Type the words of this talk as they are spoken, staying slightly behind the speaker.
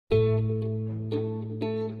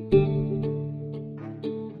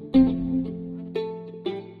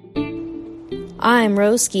I'm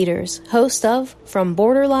Rose Skeeters, host of From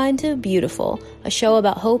Borderline to Beautiful, a show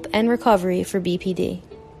about hope and recovery for BPD.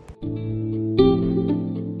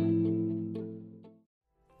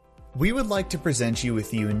 We would like to present you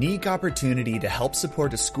with a unique opportunity to help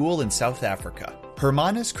support a school in South Africa.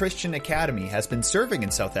 Hermanus Christian Academy has been serving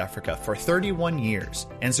in South Africa for 31 years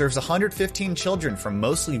and serves 115 children from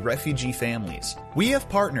mostly refugee families. We have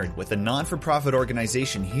partnered with a non-for-profit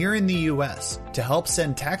organization here in the U.S. to help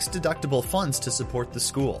send tax-deductible funds to support the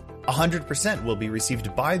school. 100% will be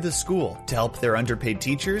received by the school to help their underpaid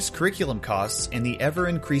teachers, curriculum costs, and the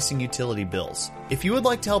ever-increasing utility bills. If you would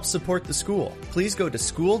like to help support the school, please go to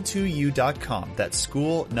school2u.com. That's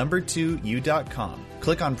school2u.com.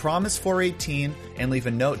 Click on Promise 418 and leave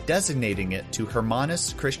a note designating it to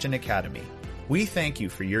Hermanus Christian Academy. We thank you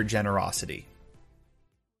for your generosity.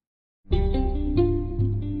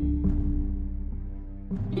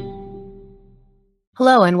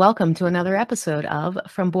 Hello and welcome to another episode of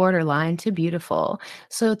From Borderline to Beautiful.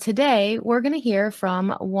 So today we're going to hear from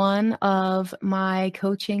one of my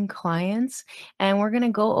coaching clients and we're going to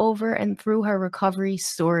go over and through her recovery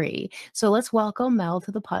story. So let's welcome Mel to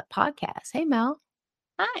the podcast. Hey, Mel.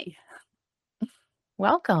 Hi.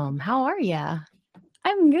 Welcome. How are you?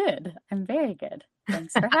 I'm good. I'm very good.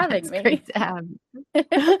 Thanks for having me. Great to have you.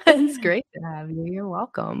 It's great to have you. You're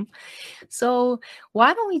welcome. So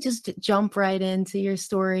why don't we just jump right into your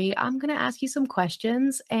story? I'm going to ask you some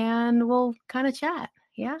questions and we'll kind of chat.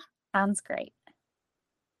 Yeah? Sounds great.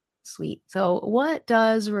 Sweet. So what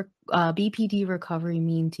does BPD recovery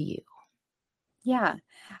mean to you? Yeah.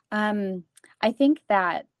 I think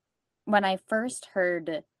that when I first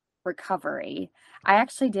heard recovery, I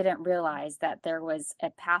actually didn't realize that there was a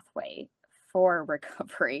pathway for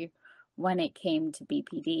recovery when it came to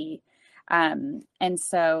BPD. And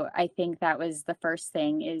so I think that was the first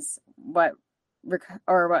thing is what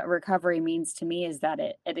recovery means to me is that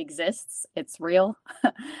it exists, it's real,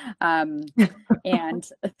 and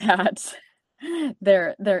that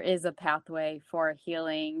there is a pathway for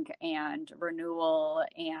healing and renewal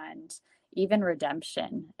and even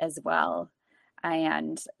redemption as well.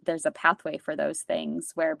 And there's a pathway for those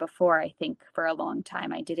things where before, I think for a long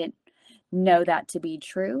time, I didn't know that to be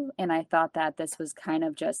true. And I thought that this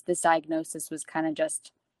diagnosis was kind of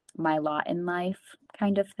just my lot in life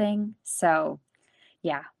kind of thing. So,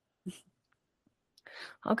 yeah.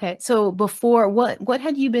 Okay. So before, what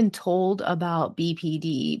had you been told about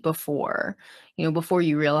BPD before, before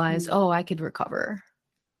you realized, oh, I could recover?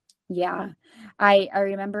 Yeah. I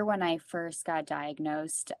remember when I first got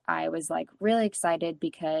diagnosed, I was like really excited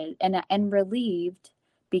because and relieved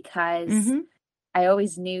because I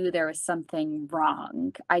always knew there was something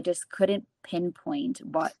wrong. I just couldn't pinpoint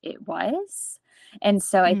what it was. And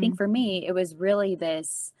so I think for me, it was really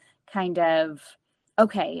this kind of,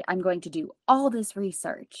 okay, I'm going to do all this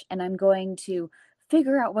research and I'm going to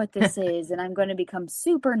figure out what this is and I'm going to become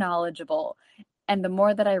super knowledgeable. And the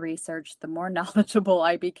more that I researched, the more knowledgeable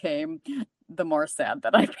I became, the more sad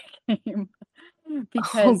that I became.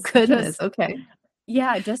 Because oh, goodness. Okay.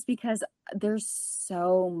 Yeah, just because there's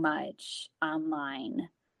so much online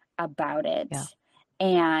about it. Yeah.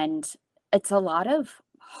 And it's a lot of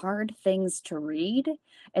hard things to read.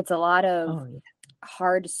 It's a lot of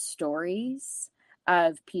hard stories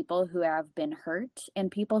of people who have been hurt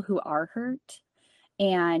and people who are hurt.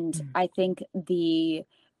 And I think the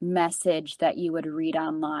message that you would read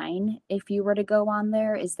online if you were to go on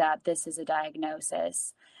there is that this is a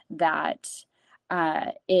diagnosis that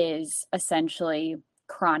is essentially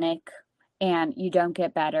chronic and you don't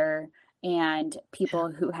get better, and people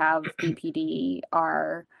who have BPD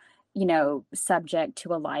are, subject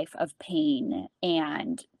to a life of pain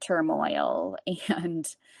and turmoil. And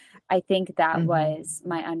I think that was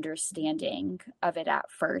my understanding of it at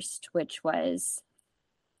first, which was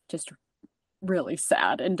just really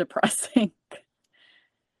sad and depressing.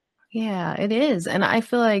 Yeah, it is. And I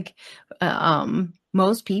feel like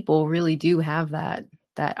most people really do have that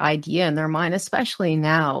idea in their mind, especially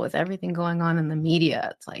now with everything going on in the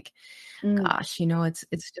media. It's like, gosh, it's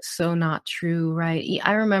just so not true, right?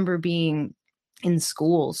 I remember being in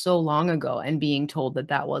school so long ago and being told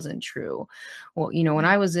that wasn't true. Well, when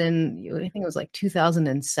I was I think it was like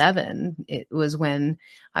 2007, it was when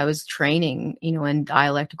I was training, in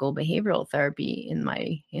dialectical behavioral therapy in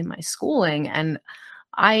my schooling. And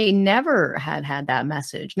I never had that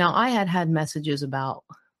message. Now I had messages about,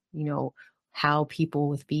 how people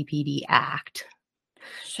with BPD act,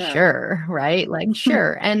 Sure. Sure, right? Like,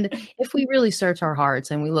 sure. And if we really search our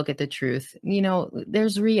hearts and we look at the truth,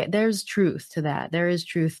 there's truth to that. There is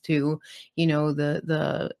truth to,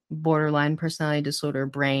 the borderline personality disorder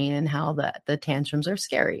brain, and how the tantrums are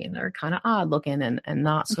scary and they're kind of odd looking and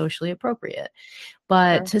not socially appropriate.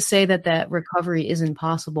 But Sure. to say that recovery isn't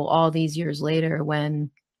possible all these years later,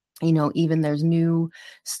 when, even there's new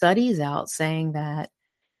studies out saying that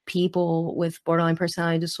people with borderline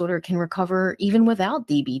personality disorder can recover even without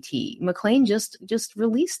DBT. McLean just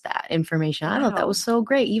released that information. I thought that was Wow. so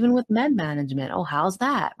great, even with med management. Oh, how's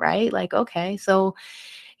that? Right? Like, okay. So,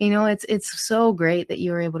 it's so great that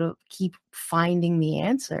you were able to keep finding the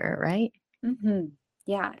answer, right? Hmm.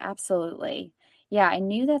 Yeah, absolutely. Yeah, I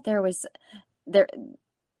knew that there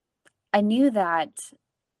I knew that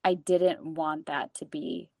I didn't want that to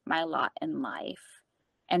be my lot in life.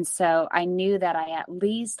 And so I knew that I at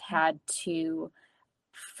least had to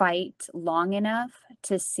fight long enough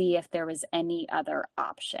to see if there was any other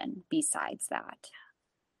option besides that.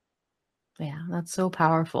 Yeah, that's so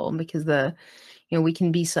powerful because we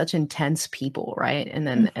can be such intense people, right? And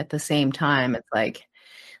Mm. then at the same time, it's like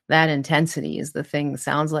that intensity is the thing,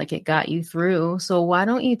 sounds like it got you through. So why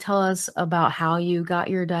don't you tell us about how you got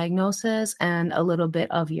your diagnosis and a little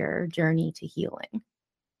bit of your journey to healing?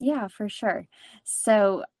 Yeah, for sure.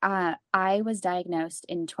 So I was diagnosed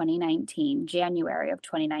in 2019, January of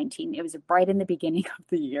 2019. It was right in the beginning of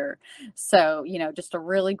the year. So, just a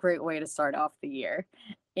really great way to start off the year.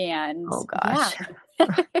 And Oh yeah, gosh.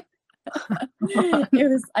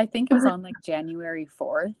 I think it was on like January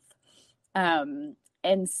 4th.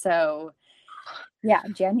 And so yeah,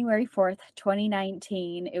 January 4th,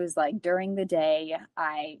 2019, it was like during the day,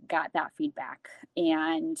 I got that feedback.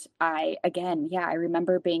 And I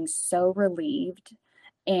remember being so relieved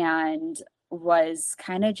and was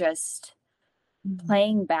kind of just Mhm.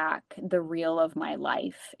 playing back the reel of my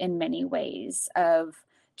life in many ways, of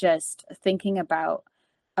just thinking about,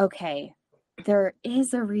 okay, there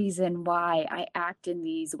is a reason why I act in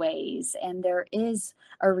these ways, and there is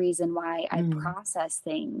a reason why I Mm, process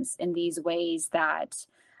things in these ways that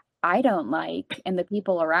I don't like and the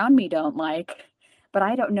people around me don't like, but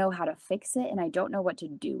I don't know how to fix it and I don't know what to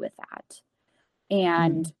do with that.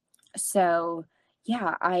 And mm, so,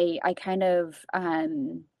 yeah, I kind of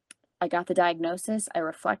I got the diagnosis, I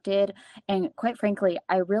reflected, and quite frankly,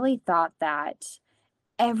 I really thought that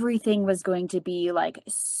everything was going to be like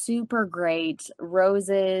super great,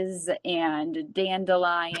 roses and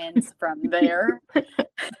dandelions from there.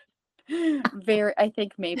 I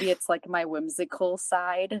think maybe it's like my whimsical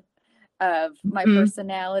side of my mhm.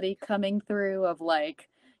 personality coming through, of like,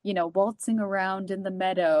 waltzing around in the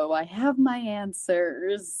meadow. I have my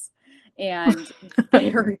answers. And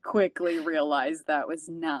very quickly realized that was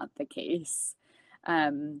not the case.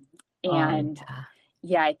 Um, Oh, and yeah.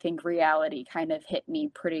 yeah, I think reality kind of hit me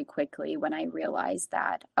pretty quickly when I realized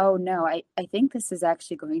that, oh no, I think this is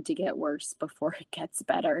actually going to get worse before it gets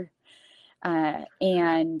better.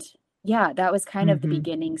 And yeah, that was kind of the Mhm.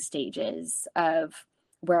 beginning stages of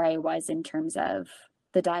where I was in terms of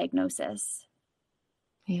the diagnosis.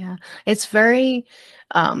 Yeah. It's very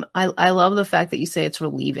I love the fact that you say it's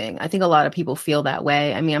relieving. I think a lot of people feel that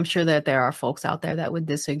way. I mean, I'm sure that there are folks out there that would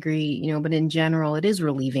disagree, but in general, it is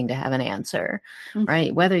relieving to have an answer, Mm.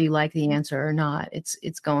 right? Whether you like the answer or not,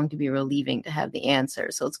 it's going to be relieving to have the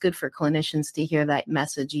answer. So it's good for clinicians to hear that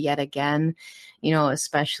message yet again,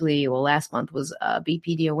 especially, well, last month was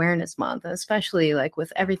BPD awareness month, especially like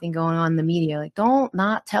with everything going on in the media. Like, don't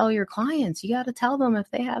not tell your clients. You got to tell them if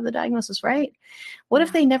they have the diagnosis, right? What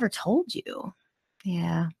if Yeah, they never told you?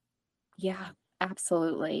 Yeah. yeah,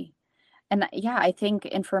 absolutely. And yeah, I think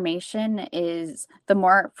information is the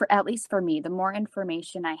more, for at least for me, the more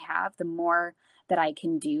information I have, the more that I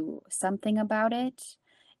can do something about it.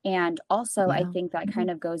 And also, I Yeah. think that Mhm.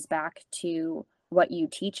 kind of goes back to what you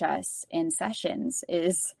teach us in sessions,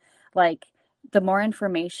 is like, the more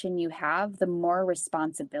information you have, the more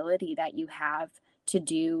responsibility that you have to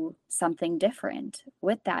do something different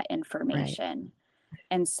with that Right. information.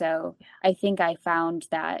 And so I think I found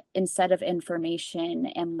that instead of information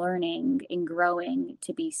and learning and growing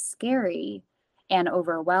to be scary and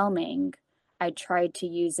overwhelming, I tried to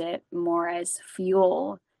use it more as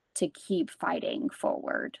fuel to keep fighting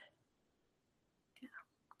forward.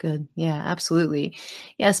 Good. Yeah, absolutely.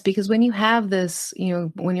 Yes, because when you have this,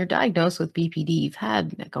 when you're diagnosed with BPD, you've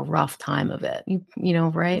had like a rough time of it.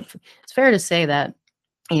 Right? It's fair to say that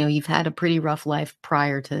you've had a pretty rough life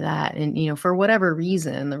prior to that. And, for whatever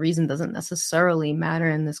reason, the reason doesn't necessarily matter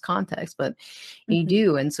in this context, but you Mhm.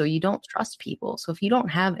 do. And so you don't trust people. So if you don't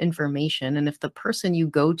have information, and if the person you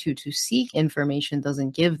go to seek information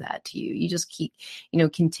doesn't give that to you, you just keep,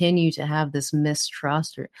 continue to have this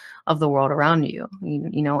mistrust of the world around you,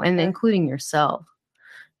 and Sure. including yourself.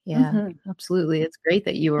 Yeah, Mhm. absolutely. It's great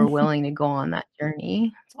that you were willing to go on that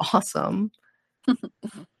journey. It's awesome.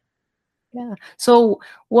 Yeah. So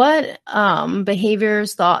what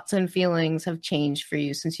behaviors, thoughts, and feelings have changed for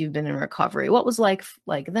you since you've been in recovery? What was like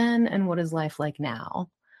then, and what is life like now?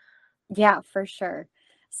 Yeah, for sure.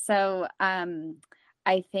 So,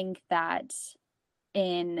 I think that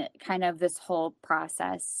in kind of this whole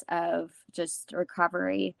process of just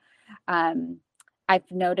recovery, um, I've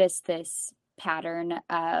noticed this pattern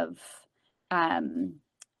of, um,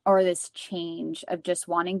 or this change of just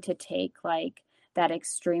wanting to take like that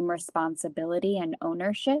extreme responsibility and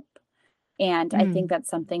ownership. And I think Mm, that's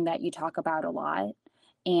something that you talk about a lot.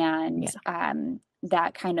 And yeah.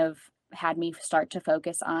 that kind of had me start to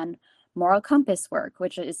focus on moral compass work,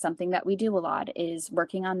 which is something that we do a lot, is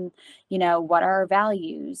working on, what are our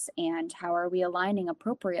values and how are we aligning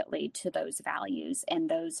appropriately to those values and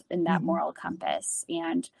those in that Mhm. moral compass.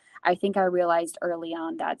 And I think I realized early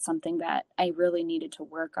on that something that I really needed to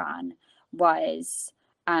work on was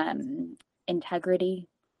integrity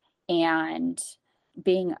and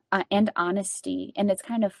being and honesty. And it's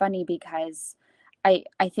kind of funny because I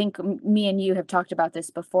think me and you have talked about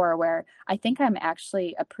this before, where I think I'm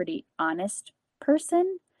actually a pretty honest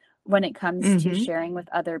person when it comes to Mhm. sharing with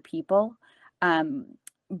other people. um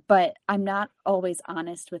but I'm not always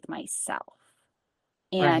honest with myself,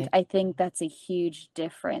 and Right. I think that's a huge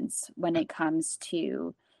difference when it comes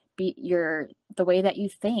to the way that you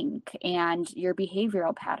think and your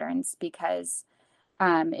behavioral patterns, because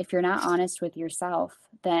if you're not honest with yourself,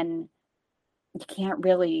 then you can't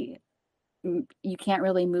really you can't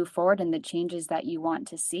really move forward in the changes that you want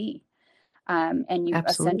to see. And you Absolutely.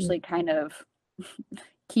 essentially kind of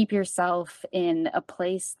keep yourself in a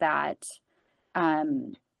place that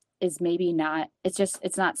um, is maybe not.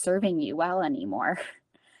 It's not serving you well anymore.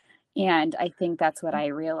 And I think that's what I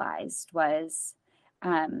realized was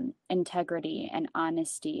integrity and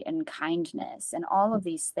honesty and kindness and all of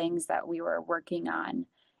these things that we were working on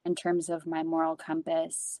in terms of my moral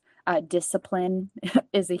compass. Discipline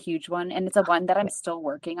is a huge one, and it's a one that I'm Yeah. still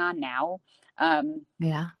working on now. Um,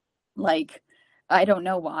 Yeah. like, I don't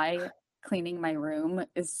know why cleaning my room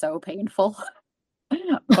is so painful,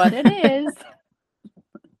 but it is.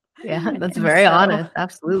 Yeah, that's And very so honest.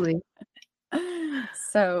 Absolutely.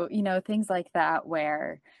 so, things like that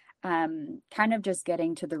where kind of just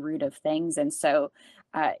getting to the root of things. And so,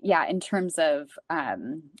 yeah, in terms of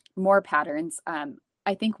more patterns,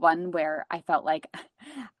 I think one where I felt like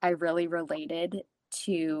I really related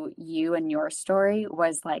to you and your story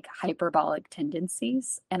was like hyperbolic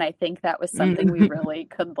tendencies. And I think that was something we Mhm. really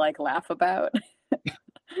could like laugh about.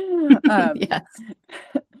 um, Yes.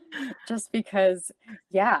 just because,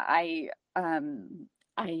 yeah, I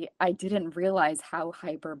didn't realize how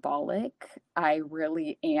hyperbolic I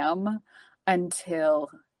really am until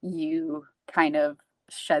you kind of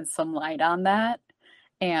shed some light on that.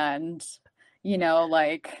 And,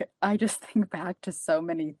 like, I just think back to so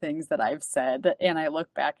many things that I've said, and I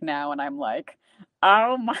look back now and I'm like,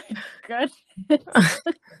 oh my goodness.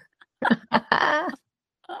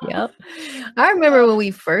 Yep. I remember when we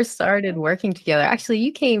first started working together. Actually,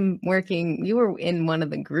 you were in one of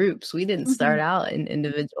the groups. We didn't start Mhm. out in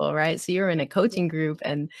individual, right? So you were in a coaching group,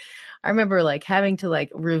 and I remember like having to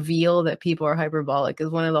like reveal that people are hyperbolic is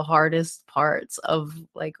one of the hardest parts of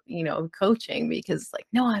like, coaching, because like,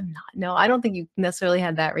 no, I'm not. No, I don't think you necessarily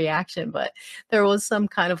had that reaction, but there was some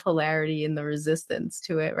kind of hilarity in the resistance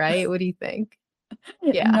to it, right? What do you think?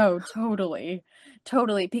 Yeah. No, totally.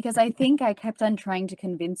 Totally. Because I think I kept on trying to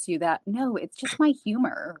convince you that no, it's just my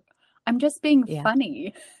humor. I'm just being Yeah.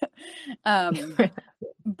 funny. um,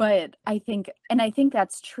 but I think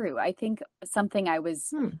that's true. I think something I was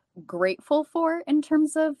Hmm. grateful for in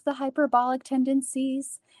terms of the hyperbolic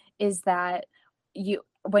tendencies is that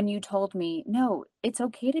when you told me, no, it's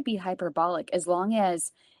okay to be hyperbolic as long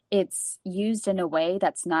as it's used in a way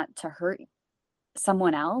that's not to hurt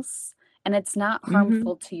someone else and it's not Mhm.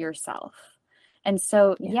 harmful to yourself. And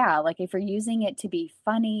so, Yeah. yeah, like if you're using it to be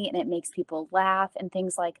funny and it makes people laugh and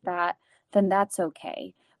things like that, then that's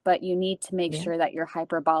okay. But you need to make Yeah. sure that your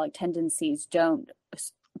hyperbolic tendencies don't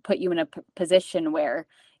put you in a position where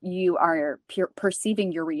you are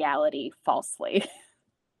perceiving your reality falsely.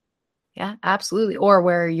 Yeah, absolutely. Or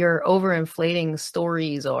where you're overinflating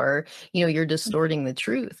stories, or, you're Mhm. distorting the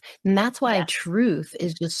truth. And that's why Yes. truth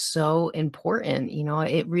is just so important.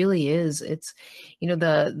 It really is. It's,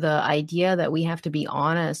 the idea that we have to be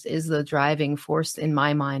honest is the driving force in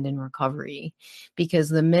my mind in recovery. Because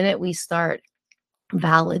the minute we start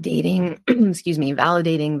validating excuse me,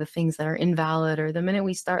 validating the things that are invalid, or the minute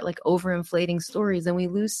we start like overinflating stories, then we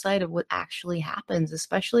lose sight of what actually happens.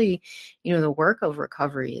 Especially, the work of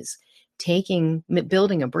recovery is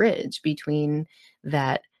building a bridge between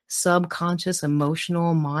that subconscious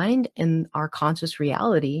emotional mind and our conscious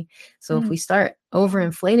reality. So if Mm, we start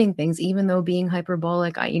overinflating things, even though being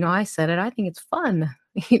hyperbolic, I said it, I think it's fun,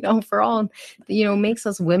 for all, makes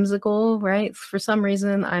us whimsical, right? For some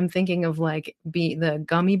reason, I'm thinking of like the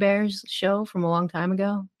Gummy Bears show from a long time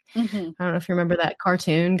ago. mhm. I don't know if you remember that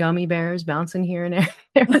cartoon, gummy bears bouncing here and there,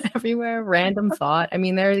 everywhere. Random thought. I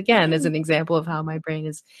mean, there again is an example of how my brain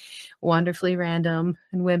is wonderfully random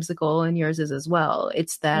and whimsical, and yours is as well.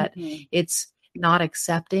 It's that Mhm, it's not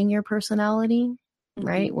accepting your personality,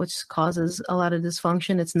 right? mhm. Which causes a lot of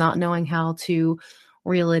dysfunction. It's not knowing how to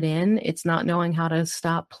reel it in. It's not knowing how to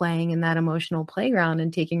stop playing in that emotional playground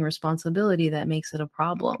and taking responsibility that makes it a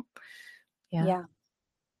problem. Yeah. Yeah.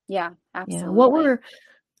 Yeah, Yeah. absolutely.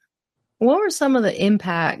 What were some of the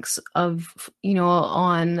impacts of,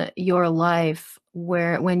 on your life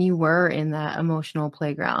when you were in that emotional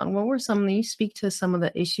playground? What were you speak to some of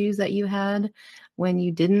the issues that you had when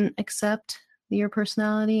you didn't accept your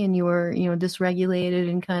personality and you were, dysregulated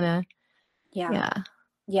and kind of, Yeah. yeah.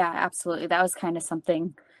 Yeah, absolutely. That was kind of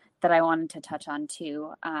something that I wanted to touch on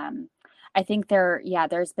too. I think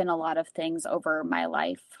there's been a lot of things over my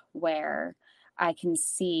life where I can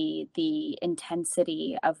see the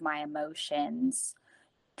intensity of my emotions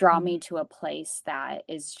draw Mm. me to a place that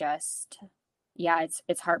is just, yeah,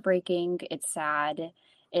 it's heartbreaking, it's sad,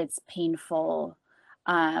 it's painful.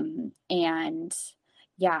 And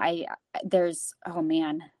yeah, there's, oh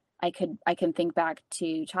man, I can think back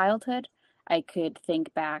to childhood. I could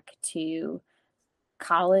think back to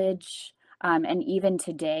college, and even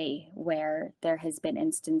today where there has been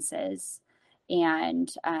instances.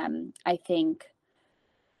 And I think,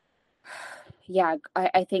 yeah,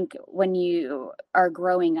 I think when you are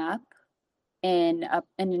growing up in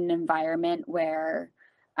an environment where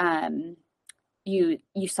um, you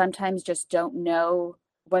sometimes just don't know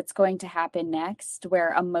what's going to happen next,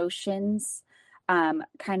 where emotions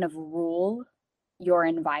kind of rule your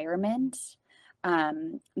environment,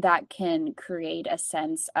 that can create a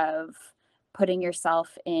sense of putting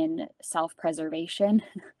yourself in self-preservation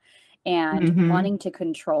and Mhm. wanting to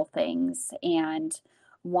control things and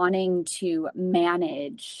wanting to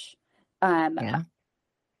manage um, Yeah.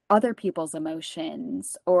 other people's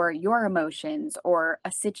emotions or your emotions or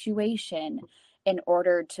a situation in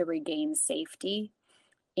order to regain safety.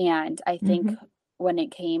 And I think Mhm. when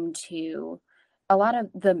it came to a lot of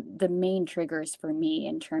the main triggers for me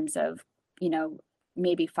in terms of, you know,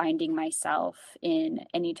 maybe finding myself in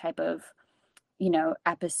any type of,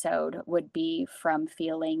 episode would be from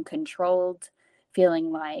feeling controlled,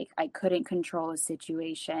 feeling like I couldn't control a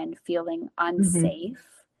situation, feeling Mhm.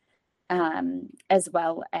 unsafe, as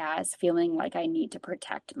well as feeling like I need to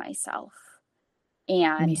protect myself.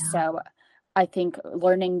 And Yeah. so I think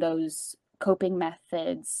learning those coping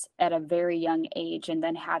methods at a very young age and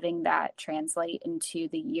then having that translate into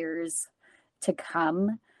the years to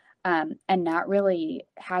come, and not really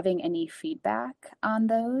having any feedback on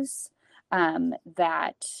those,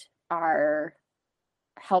 that are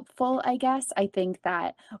helpful, I guess. I think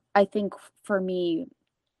for me,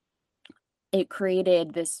 it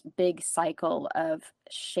created this big cycle of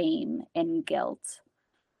shame and guilt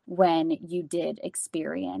when you did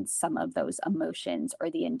experience some of those emotions or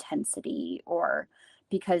the intensity, or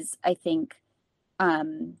because I think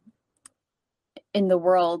um, in the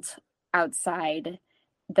world outside,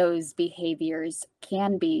 those behaviors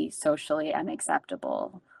can be socially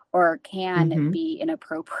unacceptable or can Mhm. be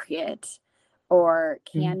inappropriate or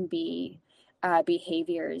Mhm. can be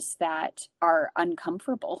behaviors that are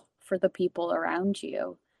uncomfortable for the people around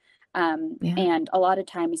you. Yeah. And a lot of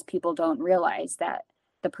times people don't realize that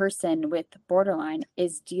the person with borderline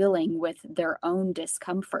is dealing with their own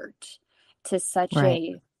discomfort to such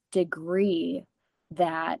Right. a degree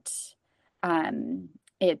that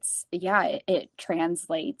it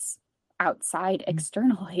translates outside Mm.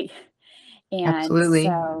 externally. And Absolutely.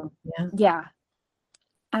 so, Yeah. yeah,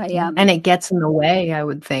 I Yeah, and it gets in the way, I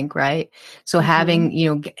would think, right? So mhm, having,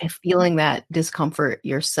 feeling that discomfort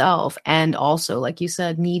yourself and also, like you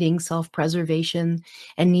said, needing self-preservation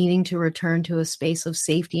and needing to return to a space of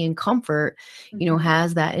safety and comfort, mhm,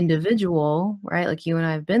 has that individual, right? Like you and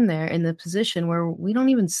I have been there in the position where we don't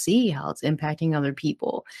even see how it's impacting other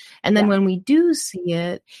people. And then yeah, when we do see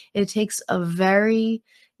it, it takes a very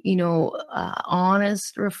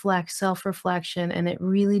honest self-reflection, and it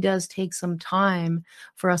really does take some time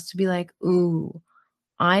for us to be like, "Ooh,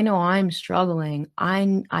 I know I'm struggling.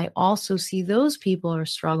 I also see those people are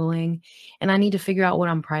struggling, and I need to figure out what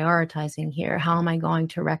I'm prioritizing here. How am I going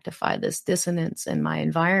to rectify this dissonance in my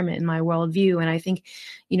environment, in my worldview?" And I think,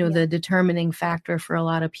 yeah. the determining factor for a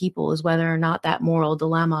lot of people is whether or not that moral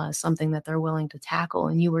dilemma is something that they're willing to tackle,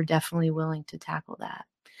 and you were definitely willing to tackle that.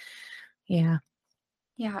 Yeah.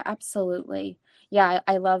 Yeah, absolutely. Yeah,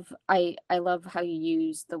 I love how you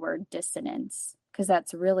use the word dissonance because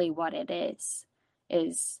that's really what it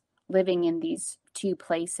is living in these two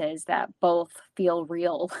places that both feel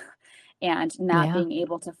real and not Yeah. being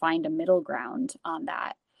able to find a middle ground on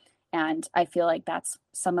that. And I feel like that's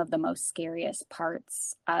some of the most scariest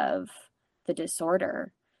parts of the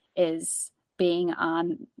disorder is being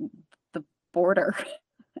on the border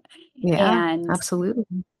Yeah, and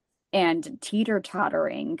absolutely.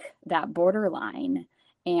 teeter-tottering that borderline.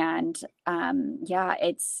 And yeah,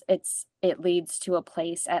 it leads to a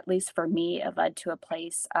place, at least for me, it led to a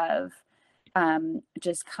place of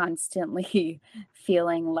just constantly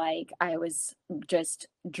feeling like I was just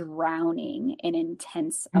drowning in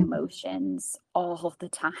intense Mhm. emotions all the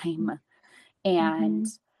time. And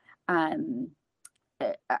Mhm. um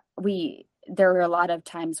we there were a lot of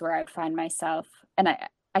times where I'd find myself, and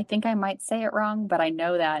I think I might say it wrong, but I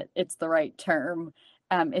know that it's the right term.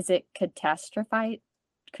 Is it catastrophize?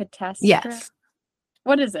 Catastrophe? Yes.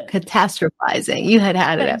 What is it? Catastrophizing. You had it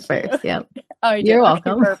at Thank you. first, yep. Oh, I do. You're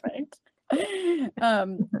Okay, welcome. perfect.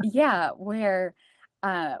 Yeah, where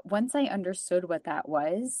once I understood what that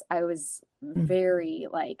was, I was Mm, very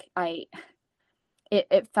like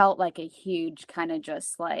it felt like a huge kind of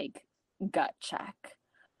just like gut check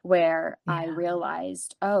where I yeah.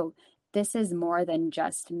 realized, oh, this is more than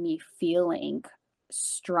just me feeling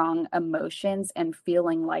strong emotions and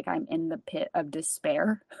feeling like I'm in the pit of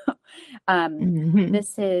despair. um, Mhm.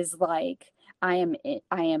 this is like I am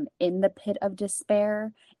in the pit of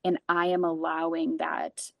despair and I am allowing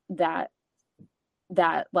that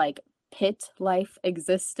like pit life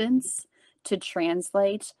existence to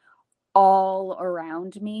translate all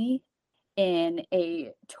around me in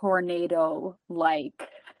a tornado like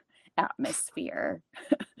atmosphere.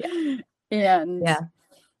 Yeah, And yeah.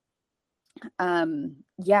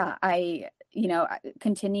 yeah,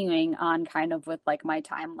 continuing on kind of with like my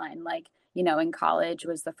timeline, like, in college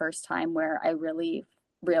was the first time where I really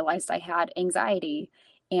realized I had anxiety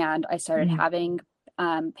and I started Mm. having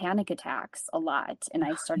panic attacks a lot and I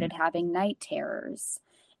Yeah. started having night terrors.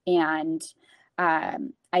 And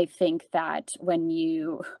I think that when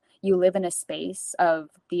you live in a space of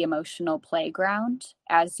the emotional playground,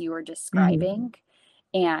 as you were Mhm. describing,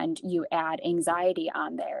 and you add anxiety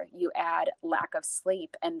on there, you add lack of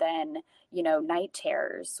sleep, and then, night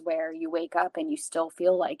terrors where you wake up and you still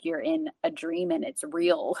feel like you're in a dream and it's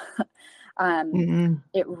real. um, Mhm.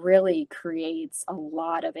 it really creates a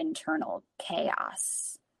lot of internal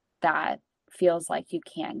chaos that feels like you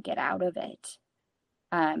can't get out of it.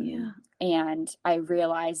 Yeah. And I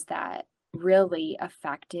realized that really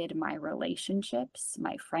affected my relationships,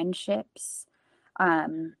 my friendships,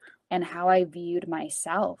 um, and how I viewed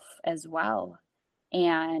myself as well.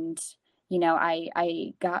 And,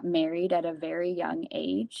 I got married at a very young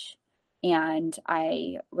age, and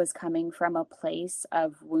I was coming from a place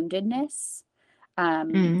of woundedness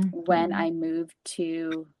Mm. when I moved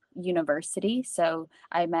to university. So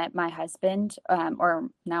I met my husband, or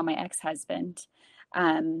now my ex husband,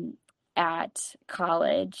 um, at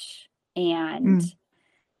college. And Mm.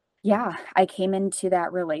 yeah, I came into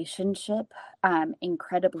that relationship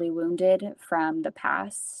incredibly wounded from the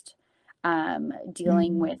past,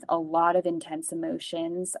 dealing Mhm. with a lot of intense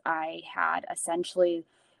emotions. I had essentially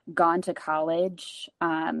gone to college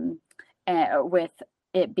with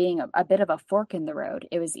it being a bit of a fork in the road.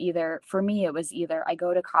 It was either, for me, it was either I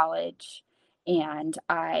go to college and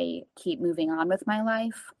I keep moving on with my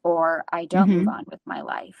life, or I don't move Mhm. on with my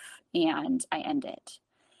life and I end it.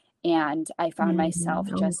 And I found Mhm. myself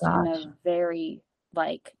Oh just in gosh. a very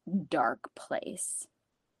like dark place.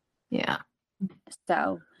 Yeah.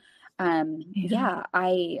 So, Yeah. yeah,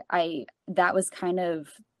 I that was kind of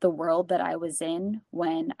the world that I was in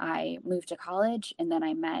when I moved to college, and then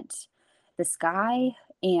I met this guy,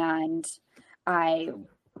 and I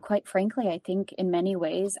quite frankly, I think in many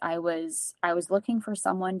ways I was looking for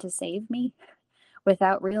someone to save me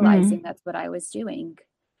without realizing Mhm. that's what I was doing.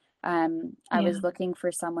 I Yeah. was looking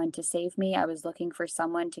for someone to save me. I was looking for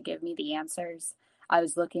someone to give me the answers. I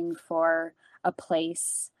was looking for a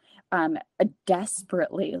place,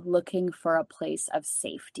 desperately looking for a place of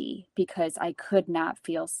safety because I could not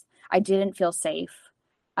feel, I didn't feel safe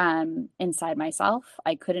inside myself.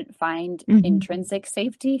 I couldn't find Mhm. intrinsic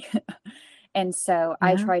safety. And so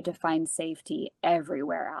I Yeah. tried to find safety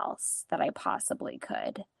everywhere else that I possibly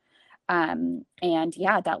could. And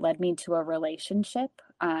yeah, that led me to a relationship.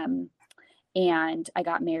 And I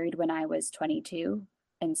got married when I was 22.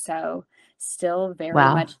 And so still very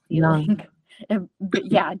Wow. much Young. dealing, but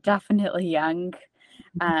yeah, definitely young,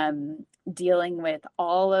 dealing with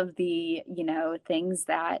all of the, things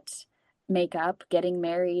that make up getting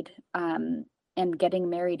married, and getting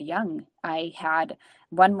married young. I had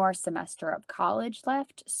one more semester of college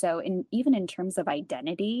left. So even in terms of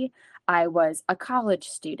identity, I was a college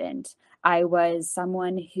student. I was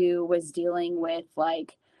someone who was dealing with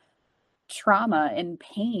like trauma and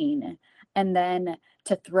pain. And then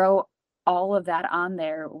to throw all of that on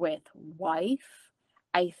there with wife,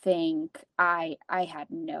 I think I had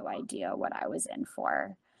no idea what I was in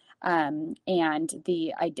for. And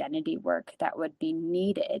the identity work that would be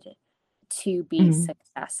needed to be Mhm.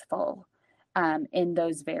 successful in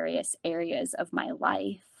those various areas of my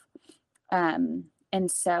life. And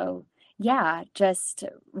so, yeah, just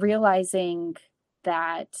realizing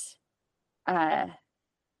that uh,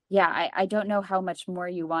 yeah, I don't know how much more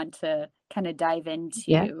you want to kind of dive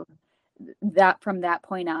Yeah. into that from that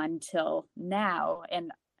point on till now.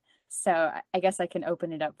 And so I guess I can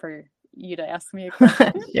open it up for you to ask me a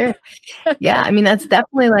question. Sure. Yeah, I mean, that's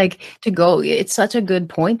definitely like to go it's such a good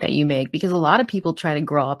point that you make because a lot of people try to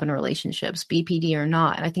grow up in relationships, BPD or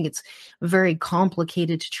not. And I think it's very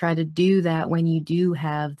complicated to try to do that when you do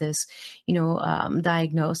have this,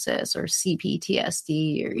 diagnosis or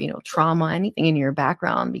CPTSD or, trauma, anything in your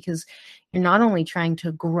background, because you're not only trying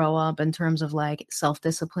to grow up in terms of like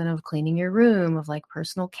self-discipline of cleaning your room, of like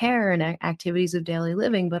personal care and activities of daily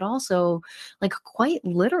living, but also like quite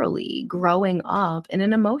literally growing up in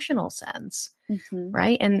an emotional sense, Hmm.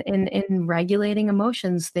 right? And in regulating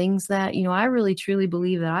emotions, things that, I really truly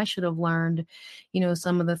believe that I should have learned,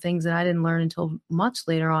 some of the things that I didn't learn until much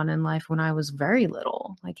later on in life when I was very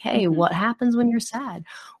little. Like, hey, Hmm. what happens when you're sad?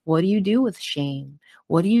 What do you do with shame?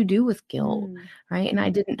 What do you do with guilt? Mm. Right? And I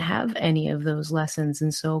didn't have any of those lessons.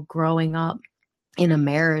 And so growing up in a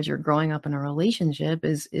marriage or growing up in a relationship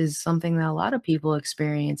is something that a lot of people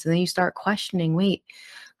experience. And then you start questioning, wait,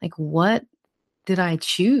 like what did I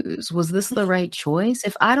choose? Was this the right choice?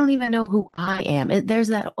 If I don't even know who I am, there's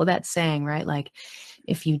that saying, right? Like,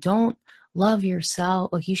 if you don't love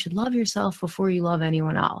yourself, like you should love yourself before you love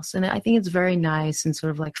anyone else. And I think it's very nice and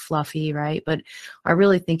sort of like fluffy, right? But I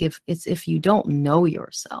really think if you don't know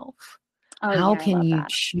yourself, Oh how yeah, I can love you that.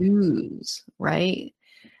 choose, right?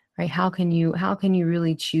 Right? How can you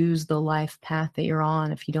really choose the life path that you're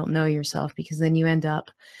on if you don't know yourself? Because then you end up,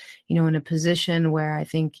 in a position where I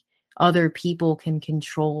think other people can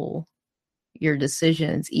control your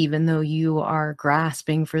decisions, even though you are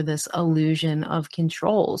grasping for this illusion of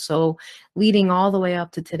control. So leading all the way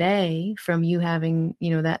up to today, from you having,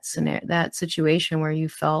 that scenario, that situation where you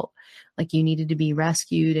felt like you needed to be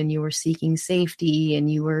rescued and you were seeking safety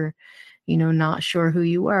and you were, not sure who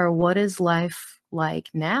you were. What is life like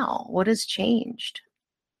now? What has changed?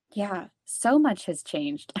 Yeah, so much has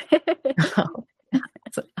changed.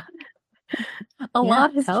 So, A yeah,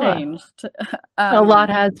 lot has tell us. changed. A lot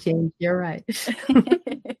Um, has changed. You're right.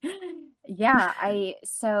 yeah,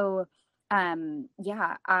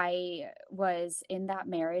 yeah, I was in that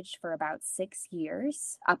marriage for about 6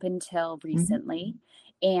 years up until Mhm, recently.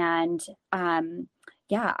 And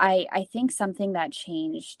yeah, I think something that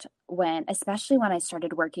changed when, especially when I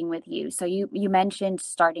started working with you. So you mentioned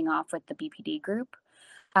starting off with the BPD group.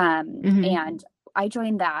 mhm, And I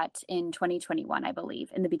joined that in 2021, I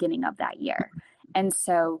believe, in the beginning of that year. And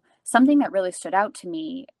so something that really stood out to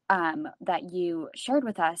me, that you shared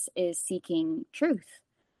with us is seeking truth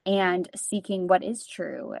and seeking what is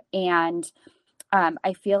true. And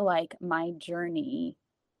I feel like my journey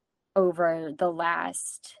over the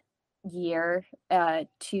last year,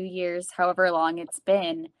 2 years, however long it's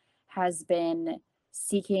been, has been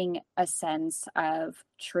seeking a sense of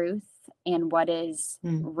truth and what is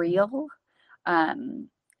mhm. real. Um,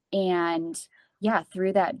 and yeah,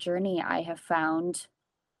 through that journey, I have found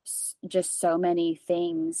just so many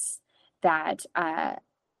things that I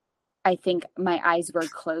think my eyes were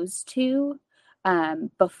closed to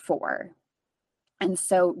before. And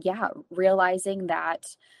so, yeah, realizing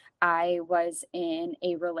that I was in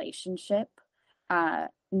a relationship,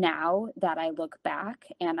 now that I look back,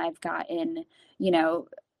 and I've gotten, you know,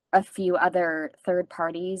 a few other third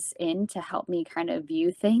parties in to help me kind of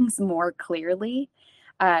view things more clearly.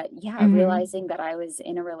 Yeah, Mhm. realizing that I was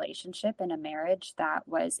in a relationship, in a marriage that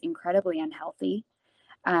was incredibly unhealthy,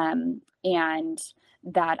 and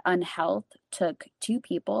that unhealth took two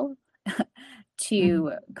people Mhm. to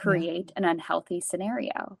Yeah. create an unhealthy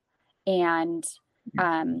scenario. And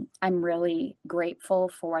I'm really grateful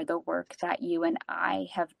for the work that you and I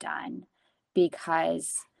have done,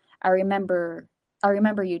 because I remember I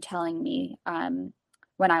remember you telling me,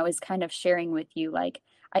 when I was kind of sharing with you, like,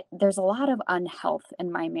 there's a lot of unhealth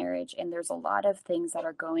in my marriage, and there's a lot of things that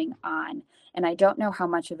are going on, and I don't know how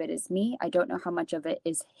much of it is me. I don't know how much of it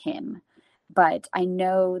is him, but I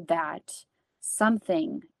know that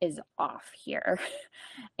something is off here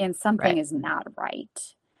and something Right. is not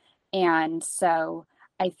right. And so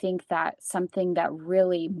I think that something that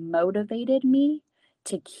really motivated me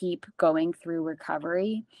to keep going through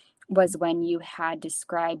recovery was when you had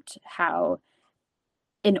described how,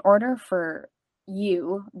 in order for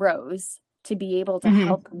you, Rose, to be able to Mhm.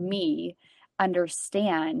 help me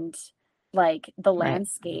understand, like, the Right.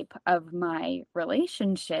 landscape of my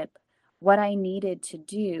relationship, what I needed to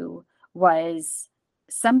do was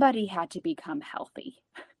somebody had to become healthy.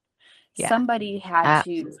 Yeah. Somebody had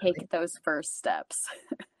to Absolutely. take those first steps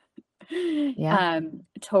Yeah.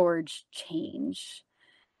 towards change.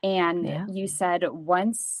 And Yeah. you said,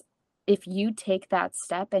 once, if you take that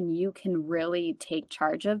step and you can really take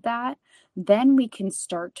charge of that, then we can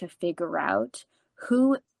start to figure out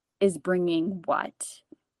who is bringing what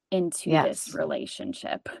into this Yes.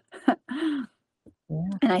 relationship.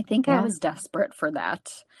 Yeah. And I think I Yeah. was desperate for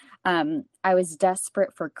that. I was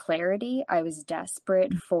desperate for clarity. I was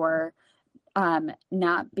desperate for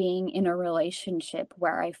not being in a relationship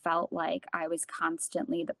where I felt like I was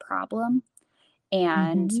constantly the problem,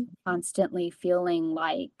 and Mhm. constantly feeling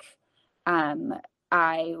like um,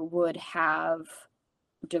 I would have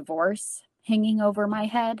divorce hanging over my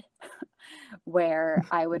head, where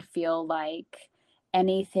I would feel like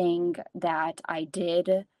anything that I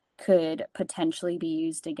did could potentially be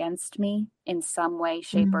used against me in some way,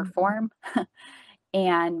 shape, or Mhm. form.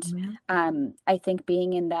 And Yeah. I think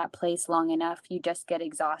being in that place long enough, you just get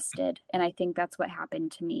exhausted. And I think that's what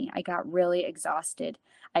happened to me. I got really exhausted.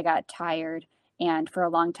 I got tired. And for a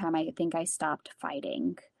long time, I think I stopped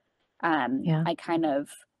fighting. Yeah. I kind of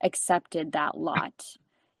accepted that lot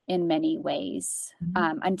in many ways,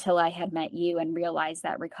 Mhm. until I had met you and realized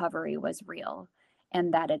that recovery was real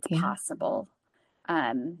and that it's Yeah. possible.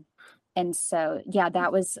 Um, and so, yeah,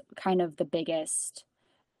 that was kind of the biggest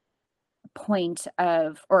point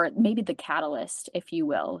of, or maybe the catalyst, if you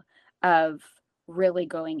will, of really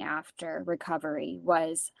going after recovery,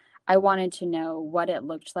 was I wanted to know what it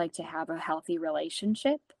looked like to have a healthy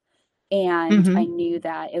relationship. And I Mhm. knew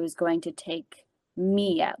that it was going to take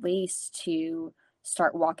me, at least, to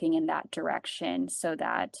start walking in that direction, so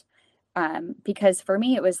that, because for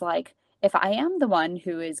me, it was like, if I am the one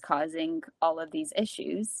who is causing all of these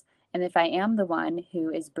issues, and if I am the one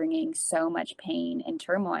who is bringing so much pain and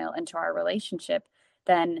turmoil into our relationship,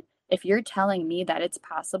 then if you're telling me that it's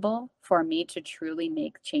possible for me to truly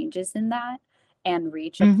make changes in that and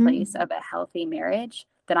reach a Mhm. place of a healthy marriage,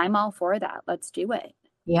 then I'm all for that. Let's do it.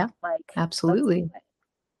 Yeah. Like, let's do Absolutely. it.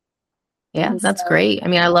 Yeah, And that's so, great. I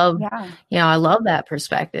mean, I love, yeah, I love that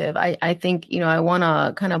perspective. I think, I want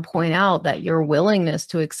to kind of point out that your willingness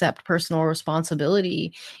to accept personal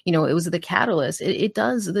responsibility, it was the catalyst. It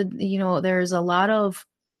does there's a lot of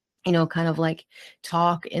kind of like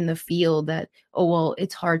talk in the field that, oh, well,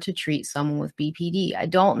 it's hard to treat someone with BPD. I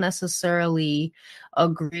don't necessarily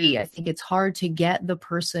agree. I think it's hard to get the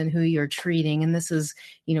person who you're treating, and this is,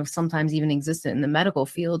 sometimes even existent in the medical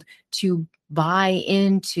field, to buy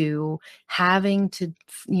into having to,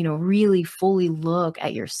 really fully look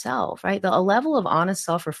at yourself, right? A level of honest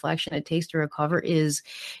self-reflection it takes to recover is,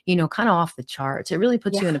 kind of off the charts. It really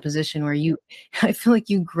puts you yeah, in a position where you, I feel like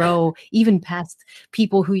you grow even past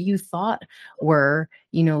people who you thought were,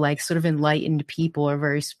 like sort of enlightened people or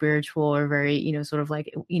very spiritual or very, sort of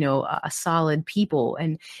like, a solid people,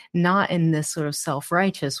 and not in this sort of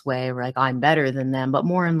self-righteous way where like I'm better than them, but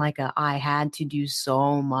more in like I had to do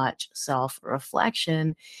so much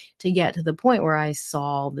self-reflection to get to the point where I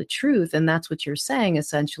saw the truth. And that's what you're saying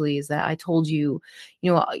essentially, is that I told you,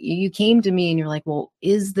 you came to me and you're like, well,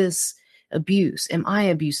 is this abuse? Am I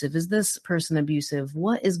abusive? Is this person abusive?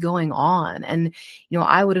 What is going on? And,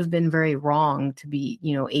 I would have been very wrong to be,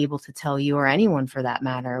 able to tell you, or anyone for that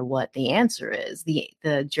matter, what the answer is.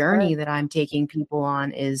 The journey Sure. that I'm taking people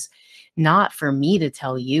on is not for me to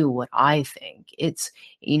tell you what I think. It's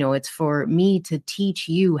for me to teach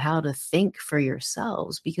you how to think for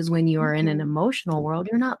yourselves, because when you are in an Mhm. emotional world,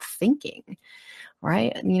 you're not thinking,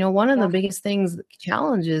 right? One of the Yeah. biggest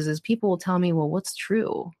challenges is people will tell me, well, what's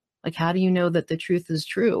true? Like, how do you know that the truth is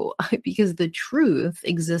true? Because the truth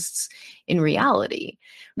exists in reality,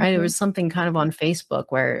 right? There Mhm. was something kind of on Facebook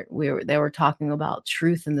where they were talking about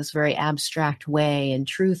truth in this very abstract way, and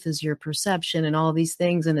truth is your perception and all these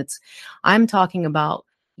things. And I'm talking about,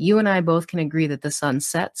 you and I both can agree that the sun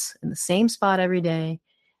sets in the same spot every day,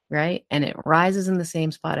 right? And it rises in the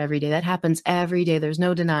same spot every day. That happens every day. There's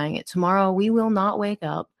no denying it. Tomorrow, we will not wake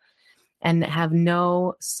up and have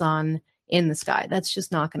no sun in the sky. That's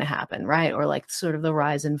just not going to happen, right? Or like sort of the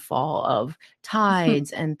rise and fall of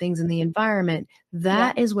tides and things in the environment. Yeah.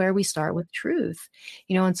 That is where we start with truth.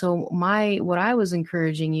 And so what I was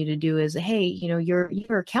encouraging you to do is, hey,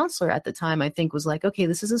 your counselor at the time, I think, was like, okay,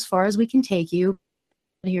 this is as far as we can take you.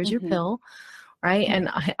 Here's your Mhm. pill. Right. And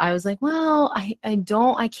I was like, well,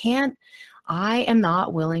 I can't, I am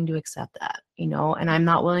not willing to accept that, and I'm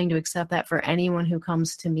not willing to accept that for anyone who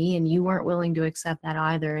comes to me. And you weren't willing to accept that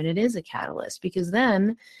either. And it is a catalyst, because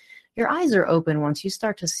then your eyes are open once you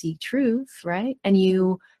start to seek truth. Right. And Mhm.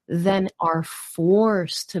 you then are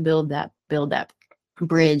forced to build that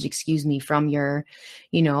bridge, excuse me, from your,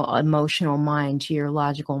 emotional mind to your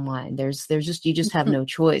logical mind. You just have no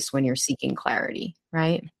choice when you're seeking clarity.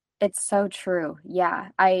 Right. It's so true. Yeah.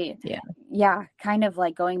 Yeah. Yeah, kind of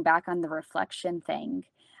like going back on the reflection thing.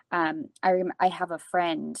 I have a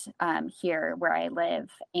friend here where I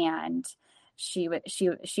live, and she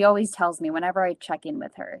always tells me whenever I check in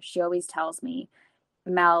with her, she always tells me,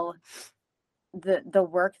 Mel, the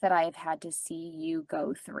work that I have had to see you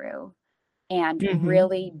go through and Hmm.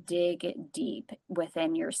 really dig deep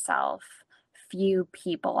within yourself, few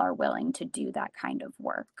people are willing to do that kind of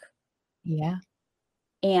work. Yeah.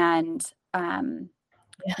 And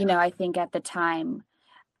Yeah. I think at the time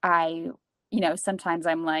I sometimes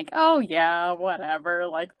I'm like, "Oh yeah, whatever,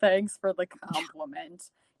 like thanks for the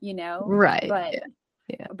compliment," you know? Right. But Yeah.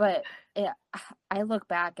 Yeah. but it, I look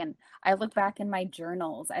back, and I look back in my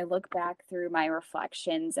journals. I look back through my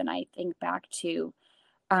reflections, and I think back to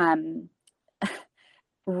um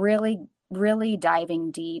really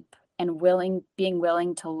diving deep and being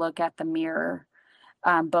willing to look at the mirror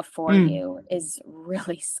before Mm. you is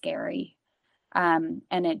really scary. And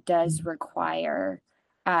it does Mm. require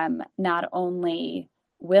not only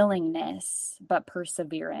willingness, but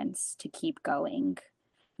perseverance to keep going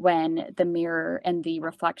when the mirror and the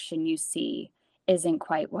reflection you see isn't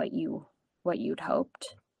quite what you'd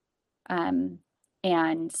hoped. Um,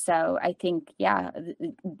 and so I think, yeah,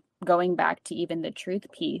 going back to even the truth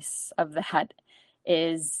piece of that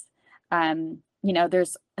is,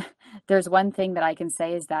 there's there's one thing that I can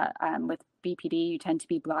say is that with BPD, you tend to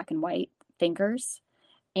be black and white thinkers,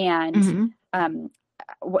 and Mhm. um,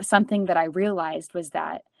 something that I realized was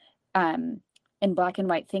that um, in black and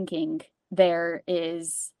white thinking, there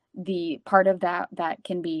is the part of that that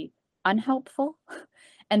can be unhelpful,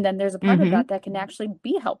 and then there's a part of Mhm. that that can actually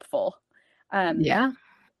be helpful, um, Yeah.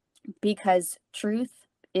 because truth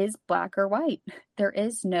is black or white. There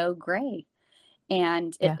is no gray,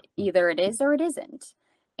 and Yeah. either it is or it isn't.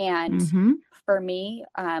 And Mhm. for me,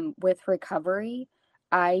 with recovery,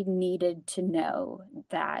 I needed to know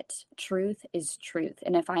that truth is truth.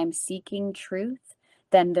 And if I'm seeking truth,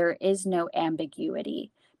 then there is no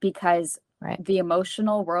ambiguity, because Right. the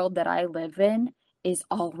emotional world that I live in is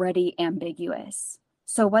already ambiguous.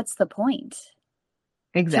 So, what's the point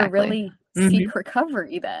to Exactly. really Mhm. seek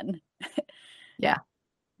recovery then? Yeah.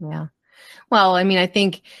 Yeah. Well, I mean, I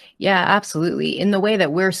think, yeah, absolutely. In the way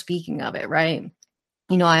that we're speaking of it, right?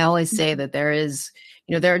 I always say Mhm. that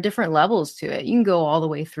there are different levels to it. You can go all the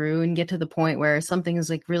way through and get to the point where something is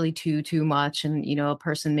like really too much. And, a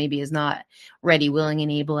person maybe is not ready, willing,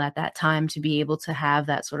 and able at that time to be able to have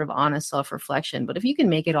that sort of honest self reflection. But if you can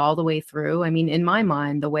make it all the way through, I mean, in my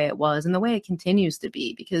mind, the way it was and the way it continues to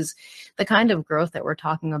be, because the kind of growth that we're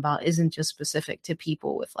talking about isn't just specific to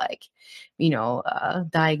people with like,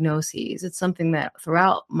 diagnoses. It's something that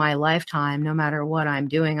throughout my lifetime, no matter what I'm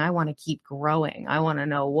doing, I want to keep growing. I want to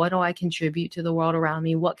know, what do I contribute to the world around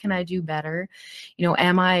me? What can I do better?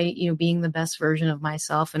 Am I, being the best version of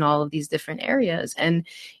myself in all of these different areas? And,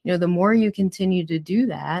 the more you continue to do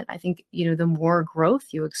that, I think, the more growth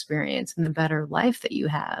you experience and the better life that you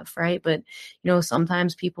have, right? But,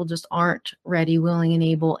 sometimes people just aren't ready, willing, and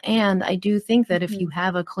able. And I do think that if you Mhm.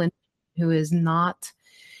 have a clinician who is not,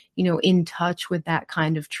 in touch with that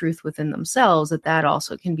kind of truth within themselves, that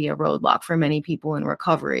also can be a roadblock for many people in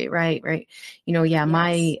recovery, right? Right. Yeah,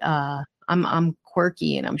 Yes. I'm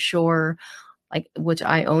quirky, and I'm sure, like, which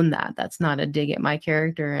I own that. That's not a dig at my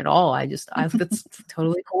character at all. That's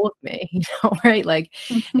totally cool with me, right? Like,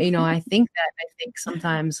 I think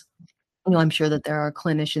sometimes, I'm sure that there are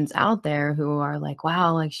clinicians out there who are like,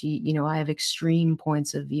 wow, like I have extreme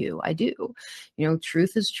points of view. I do.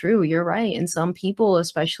 Truth is true. You're right. And some people,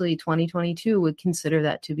 especially 2022, would consider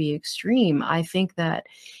that to be extreme. I think that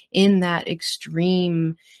in that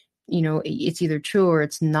extreme, it's either true or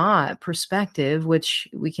it's not perspective, which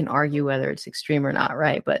we can argue whether it's extreme or not,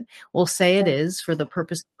 right? But we'll say it Sure. is for the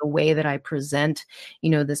purpose of the way that I present,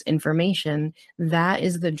 this information. That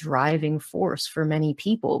is the driving force for many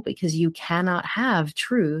people, because you cannot have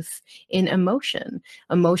truth in emotion.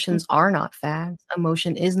 Emotions Mhm. are not facts.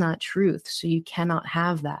 Emotion is not truth. So you cannot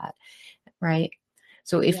have that, right?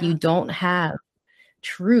 So if you Yeah. don't have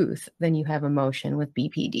truth, then you have emotion with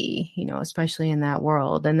BPD, especially in that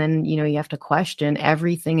world. And then, you have to question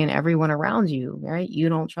everything and everyone around you, right? You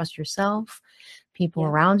don't trust yourself. People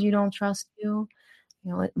Yep. around you don't trust you.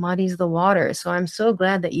 It muddies the water. So I'm so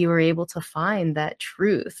glad that you were able to find that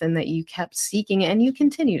truth and that you kept seeking it, and you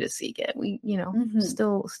continue to seek it. We, Mhm.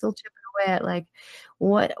 still chipping away at, like,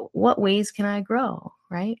 what ways can I grow,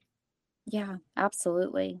 right? Yeah,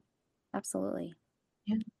 absolutely. Absolutely.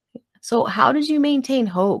 Yeah. So how did you maintain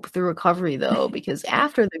hope through recovery, though? Because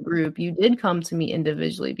after the group, you did come to me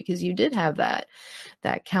individually, because you did have that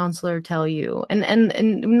counselor tell you, and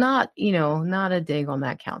not, not a dig on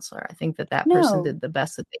that counselor. I think that person No. did the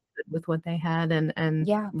best that they could with what they had, and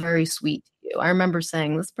Yeah. very sweet to you. I remember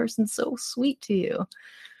saying, "This person's so sweet to you."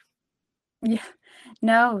 Yeah.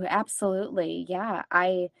 No, absolutely. Yeah.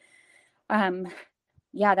 Um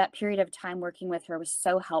yeah, that period of time working with her was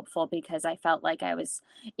so helpful because I felt like I was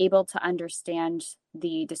able to understand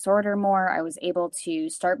the disorder more. I was able to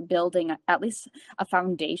start building at least a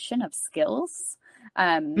foundation of skills.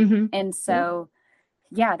 Mhm. And Yep. so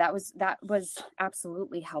yeah, that was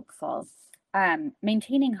absolutely helpful.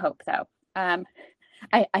 Maintaining hope though.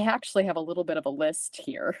 I actually have a little bit of a list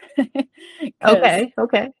here because Okay,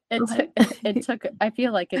 okay. Go it ahead. took it took I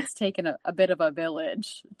feel like it's taken a bit of a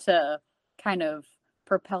village to kind of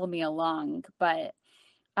propel me along, but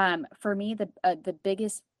for me the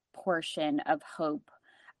biggest portion of hope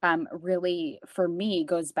really for me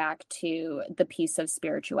goes back to the piece of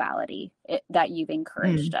spirituality that you've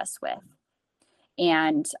encouraged Mm, us with.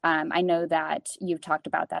 And I know that you've talked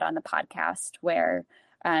about that on the podcast where,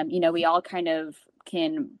 we all kind of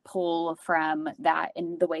can pull from that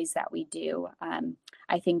in the ways that we do.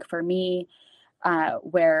 I think for me,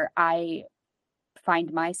 where I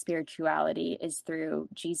find my spirituality is through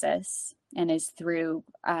Jesus and is through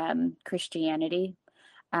Christianity.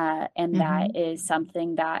 And that mhm, is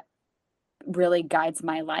something that really guides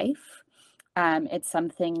my life. It's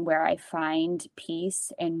something where I find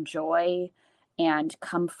peace and joy and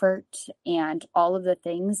comfort and all of the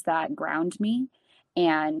things that ground me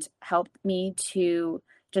and help me to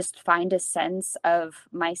just find a sense of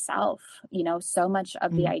myself. So much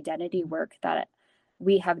of the mm, identity work that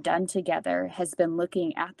we have done together has been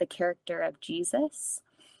looking at the character of Jesus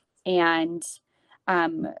and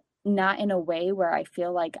um, not in a way where I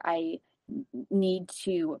feel like I need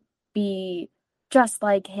to be just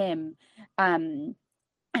like him. Um,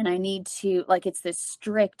 and I need to, like, it's this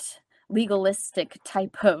strict, legalistic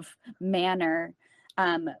type of manner.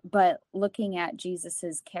 But looking at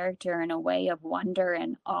Jesus's character in a way of wonder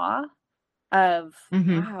and awe of,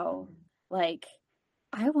 mhm, wow, like,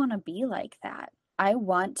 I want to be like that. I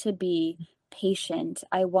want to be patient.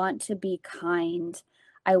 I want to be kind.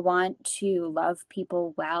 I want to love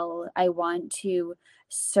people well. I want to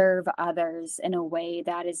serve others in a way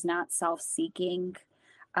that is not self seeking.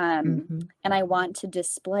 mhm, And I want to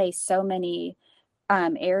display so many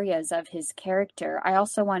areas of his character. I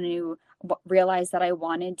also want to realize that I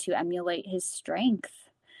wanted to emulate his strength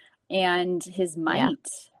and his yeah, might.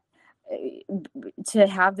 To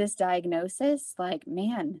have this diagnosis, like,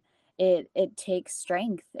 man, it takes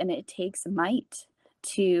strength and it takes might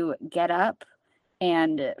to get up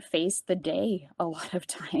and face the day a lot of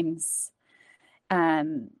times.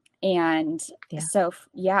 um and yeah, so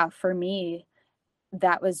yeah, for me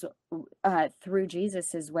that was through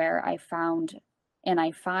Jesus is where I found and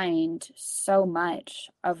I find so much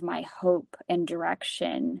of my hope and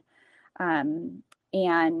direction.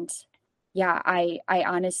 And yeah, I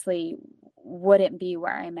honestly wouldn't be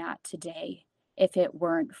where I'm at today if it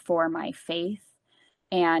weren't for my faith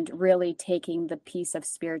and really taking the piece of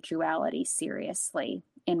spirituality seriously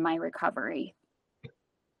in my recovery.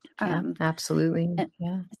 Yeah, Um, absolutely. and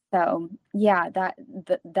Yeah. so yeah, that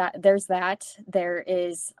there's that. There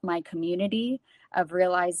is my community of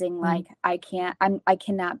realizing Mm, like I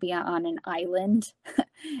cannot be on an island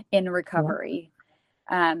in yeah. recovery.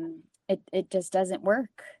 It just doesn't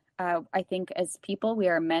work. I think as people, we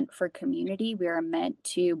are meant for community. We are meant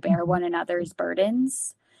to bear Mhm. one another's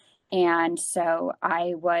burdens. And so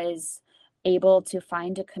I was able to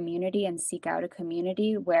find a community and seek out a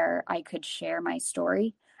community where I could share my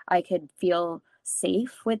story. I could feel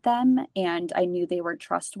safe with them, and I knew they were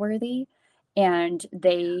trustworthy. And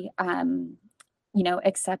they,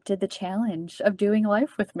 accepted the challenge of doing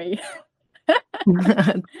life with me.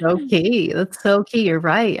 That's so key. That's so key. You're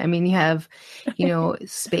right. I mean, you have,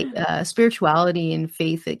 spirituality and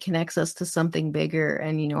faith that connects us to something bigger,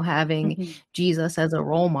 and having Mhm. Jesus as a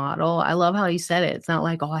role model. I love how you said it. It's not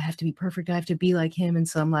like, oh, I have to be perfect. I have to be like him in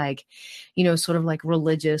some like, sort of like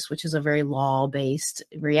religious, which is a very law-based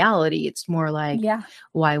reality. It's more like, Yeah.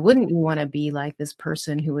 why wouldn't you want to be like this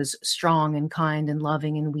person who is strong and kind and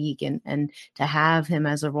loving and weak, and to have him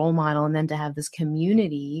as a role model, and then to have this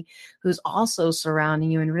community who's also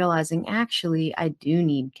surrounding you and realizing, actually, I do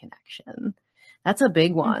need connection. That's a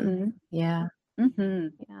big one. hmm Yeah. hmm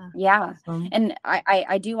Yeah. Yeah. Awesome. And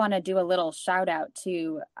I do want to do a little shout out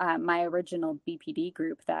to my original BPD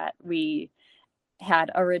group that we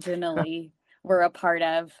had originally were a part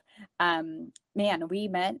of. Man, we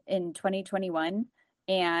met in 2021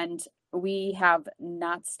 and we have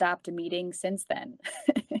not stopped meeting since then.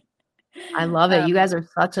 I love it. You um, guys are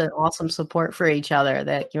such an awesome support for each other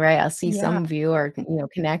that you're right. I see yeah, some of you or,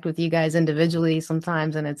 connect with you guys individually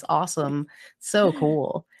sometimes, and it's awesome. So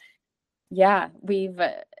cool. yeah,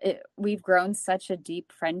 we've grown such a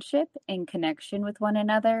deep friendship and connection with one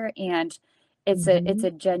another, and it's Mhm.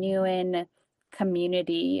 a genuine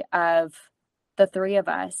community of the three of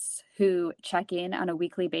us who check in on a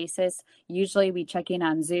weekly basis. Usually we check in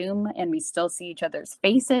on Zoom and we still see each other's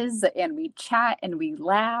faces and we chat and we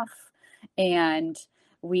laugh and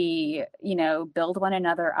we, build one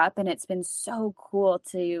another up, and it's been so cool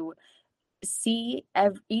to see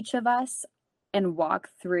each of us and walk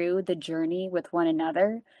through the journey with one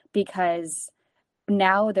another, because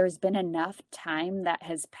now there's been enough time that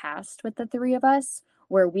has passed with the three of us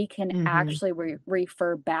where we can Mhm. actually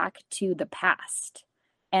refer back to the past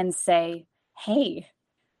and say, hey,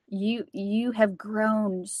 you have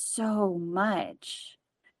grown so much,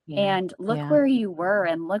 Yeah. and look Yeah. where you were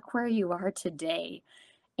and look where you are today.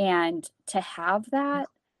 And to have that,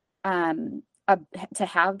 um, uh, to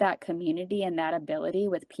have that community and that ability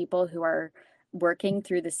with people who are working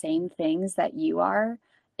through the same things that you are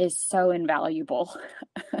is so invaluable.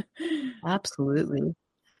 Absolutely.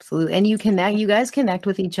 Absolutely. And you guys connect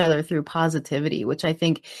with each other through positivity, which I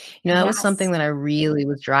think, that was something Yes. that I really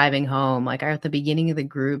was driving home. Like at the beginning of the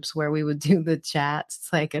groups where we would do the chats,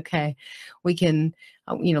 it's like, okay, we can,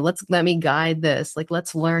 let me guide this. Like,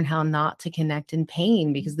 let's learn how not to connect in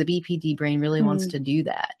pain, because the BPD brain really wants Mm, to do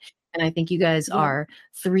that. And I think you guys yeah. are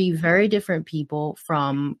three very different people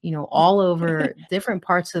from, all over different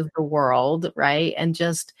parts of the world, right? And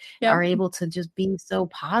just Yep. are able to just be so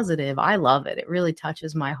positive. I love it. It really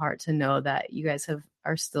touches my heart to know that you guys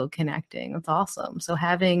are still connecting. That's awesome. So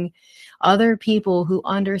having other people who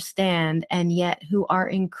understand and yet who are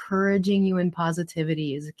encouraging you in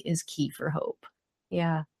positivity is key for hope.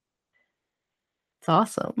 Yeah, it's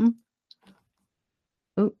awesome.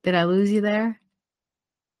 Oh, did I lose you there?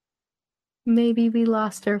 Maybe we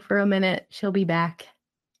lost her for a minute. She'll be back.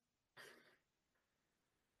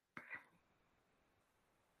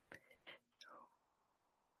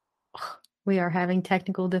 We are having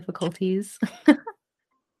technical difficulties.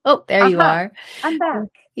 Oh, there you Aha, are. I'm back.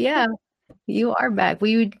 Yeah. You are back.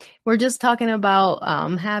 We're just talking about,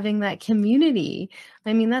 having that community.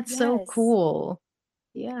 I mean, that's so Yes. cool.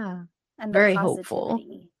 Yeah. And the Very hopeful.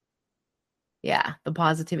 positivity. Yeah, the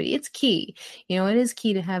positivity. It's key. It is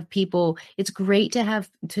key to have people. It's great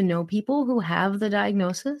to know people who have the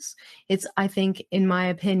diagnosis. I think, in my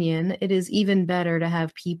opinion, it is even better to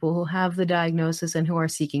have people who have the diagnosis and who are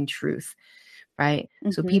seeking truth, right?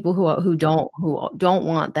 So Hmm. people who don't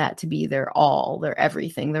want that to be their all, their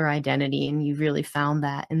everything, their identity, and you've really found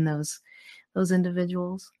that in those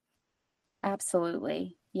individuals.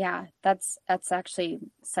 Absolutely. Yeah, that's actually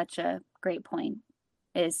such a great point.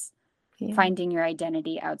 Is Yeah. finding your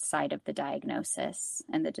identity outside of the diagnosis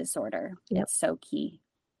and the disorder. Yep. It's so key.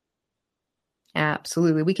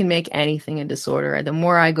 Absolutely. We can make anything a disorder. The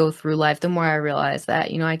more I go through life, the more I realize that,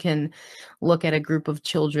 I can look at a group of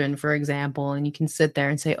children, for example, and you can sit there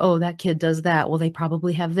and say, oh, that kid does that. Well, they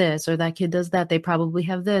probably have this, or that kid does that. They probably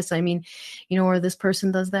have this. I mean, or this person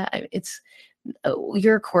does that. It's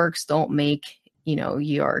your quirks don't make,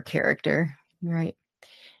 your character, right?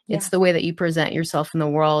 It's Yeah. the way that you present yourself in the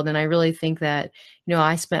world. And I really think that,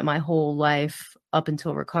 I spent my whole life up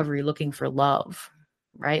until recovery looking for love,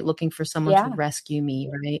 right? Looking for someone to Yeah. rescue me,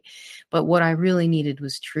 right? But what I really needed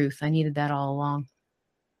was truth. I needed that all along.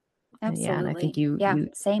 Yeah, and I think Absolutely. you Yeah. you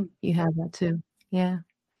Same. you have that too. Yeah,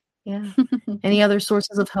 yeah. Any other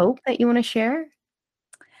sources of hope that you want to share?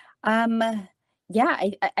 Um, yeah,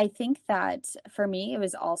 I think that for me, it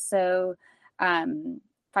was also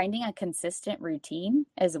finding a consistent routine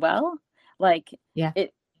as well. Like Yeah,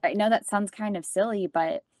 it, I know that sounds kind of silly,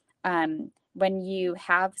 but when you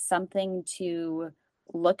have something to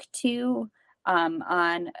look to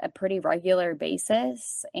on a pretty regular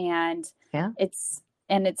basis, yeah. it's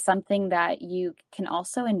it's something that you can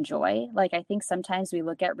also enjoy. Like I think sometimes we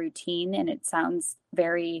look at routine and it sounds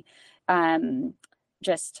very um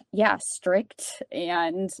just yeah, strict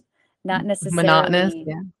and not Monotonous. necessarily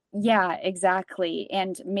Yeah, yeah, exactly,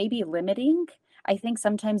 and maybe limiting. I think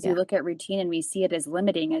sometimes we yeah. look at routine and we see it as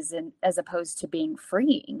limiting as opposed to being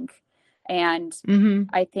freeing. And Mm-hmm.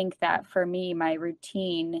 I think that for me, my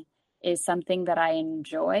routine is something that I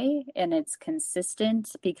enjoy and it's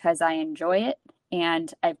consistent because I enjoy it.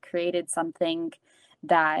 And I've created something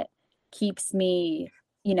that keeps me,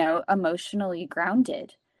 emotionally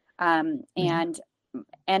grounded. Um, Yeah. and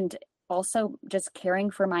and also just caring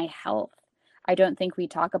for my health. I don't think we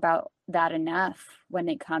talk about that enough when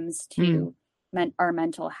it comes Mm. to our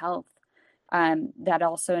mental health. That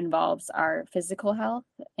also involves our physical health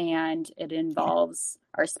and it Yeah. involves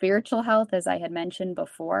our spiritual health, as I had mentioned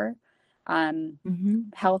before. Mm-hmm.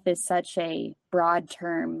 Health is such a broad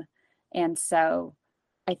term. And so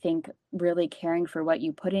I think really caring for what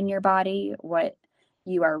you put in your body, what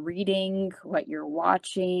you are reading, what you're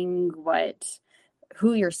watching,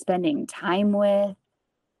 who you're spending time with,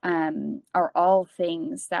 are all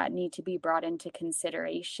things that need to be brought into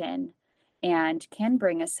consideration and can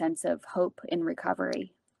bring a sense of hope in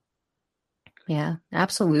recovery. Yeah,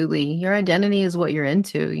 absolutely. Your identity is what you're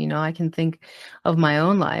into. I can think of my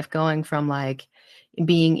own life going from like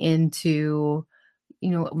being into,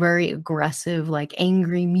 very aggressive, like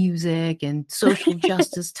angry music and social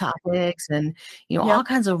justice topics and, all Yep.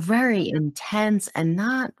 kinds of very intense and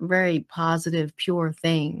not very positive, pure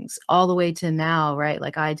things, all the way to now, right?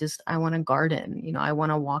 Like I want to garden, I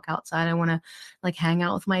want to walk outside. I want to like hang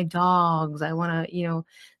out with my dogs. I want to,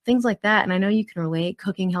 things like that. And I know you can relate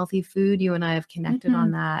cooking healthy food. You and I have connected Hmm.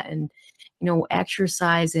 on that. And,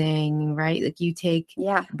 exercising, right? Like you take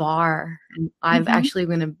Yeah. bar, and I've Hmm. actually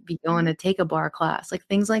gonna be going to take a bar class, like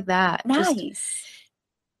things like that. Just Nice.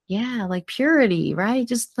 yeah, like purity, right?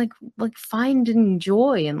 Just like finding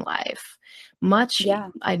joy in life. Much Yeah.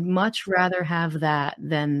 I'd much rather have that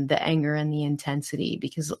than the anger and the intensity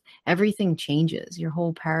because everything changes. Your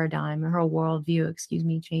whole paradigm, your whole worldview, excuse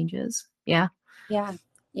me, changes. Yeah. Yeah.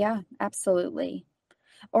 Yeah. Absolutely.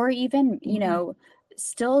 Or even, Yeah.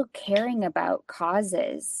 still caring about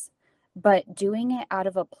causes, but doing it out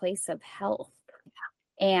of a place of health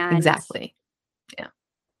and Exactly. Yeah.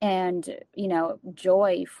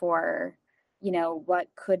 joy for what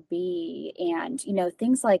could be and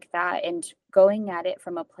things like that, and going at it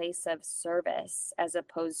from a place of service as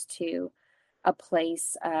opposed to a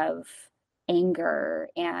place of anger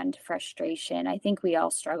and frustration. I think we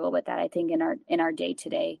all struggle with that. I think in our day to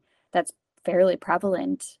day that's fairly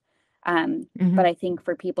prevalent. But Mhm. I think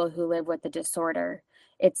for people who live with the disorder,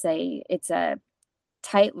 it's a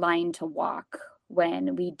tight line to walk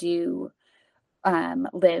when we do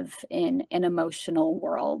live in an emotional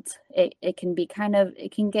world. It can be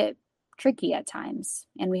it can get tricky at times,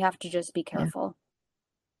 and we have to just be Yeah. careful.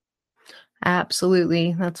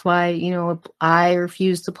 Absolutely. That's why, I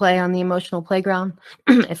refuse to play on the emotional playground.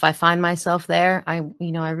 If I find myself there, I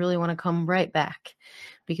really want to come right back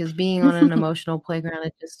because being on an emotional playground,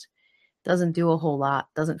 it just doesn't do a whole lot,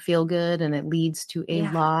 doesn't feel good, and it leads to a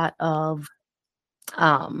Yeah, lot of,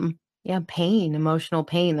 yeah, pain, emotional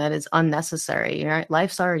pain that is unnecessary, right?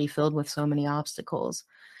 Life's already filled with so many obstacles,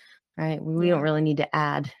 right? We don't yeah. really need to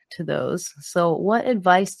add to those. So, what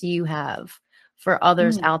advice do you have for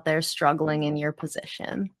others Mm, out there struggling in your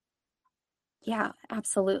position? yeah,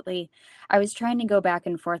 absolutely. I was trying to go back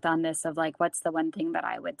and forth on this of like, what's the one thing that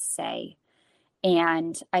I would say?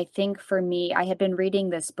 And I think for me, I had been reading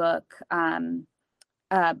this book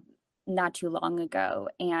not too long ago,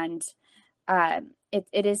 and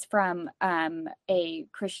it is from a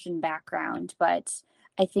Christian background, but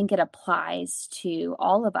I think it applies to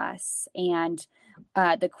all of us. And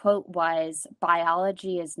the quote was,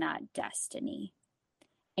 "Biology is not destiny."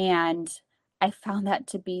 And I found that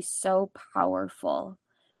to be so powerful,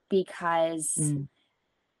 because Mm.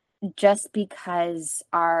 just because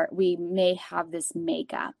we may have this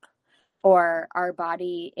makeup, or our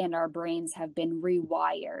body and our brains have been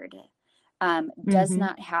rewired, does Mm-hmm.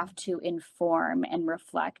 not have to inform and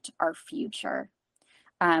reflect our future.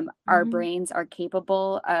 Our Mm-hmm. brains are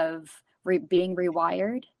capable of being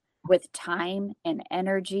rewired with time and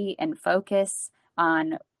energy and focus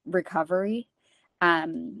on recovery.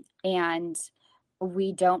 And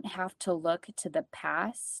we don't have to look to the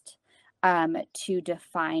past to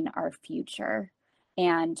define our future.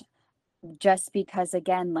 And just because,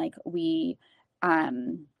 again, like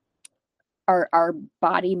um, our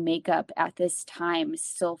body makeup at this time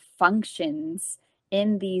still functions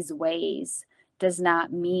in these ways, does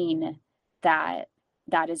not mean that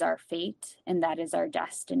that is our fate and that is our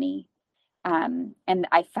destiny. And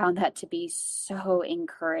I found that to be so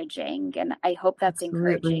encouraging, and I hope that's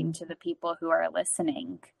encouraging Absolutely. to the people who are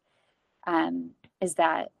listening. Is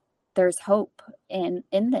that there's hope in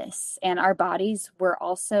this, and our bodies were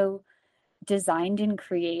also designed and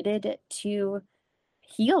created to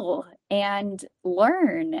heal and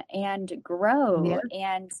learn and grow Yeah.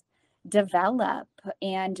 and develop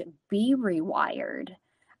and be rewired.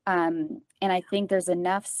 And I think there's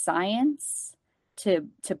enough science to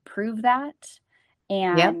prove that. Yep.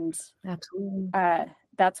 And Absolutely.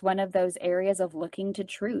 that's one of those areas of looking to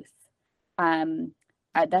truth. Um,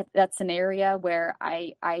 that's an area where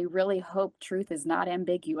I really hope truth is not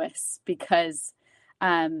ambiguous, because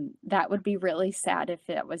that would be really sad if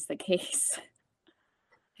it was the case.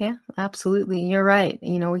 Yeah, absolutely. You're right.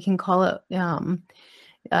 We can call it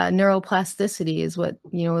neuroplasticity is what, the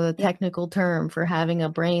Yep. technical term for having a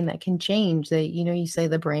brain that can change. That, you say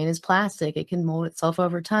the brain is plastic, it can mold itself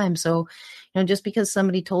over time. So, just because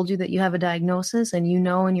somebody told you that you have a diagnosis and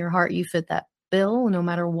in your heart you fit that bill, no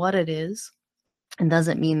matter what it is, and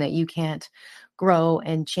doesn't mean that you can't grow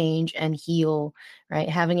and change and heal, right?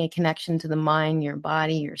 Having a connection to the mind, your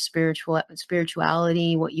body, your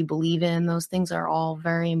spirituality, what you believe in, those things are all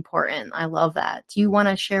very important. I love that. Do you want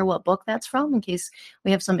to share what book that's from in case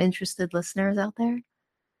we have some interested listeners out there?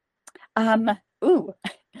 Um, ooh,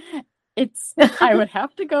 I would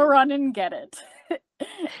have to go run and get it.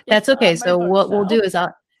 That's It's okay. on my So what we'll do bookshelf.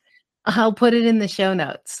 is I'll put it in the show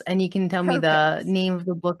notes and you can tell me the Perfect. name of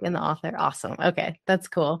the book and the author. Awesome. Okay, that's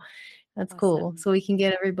cool. That's cool. Awesome. So we can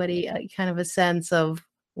get everybody kind of a sense of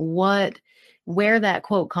where that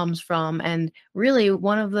quote comes from. And really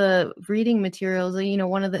one of the reading materials,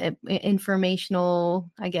 one of the informational,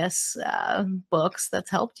 I guess, books that's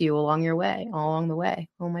helped you all along the way.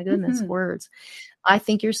 Oh my goodness, Mhm. words. I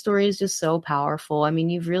think your story is just so powerful. I mean,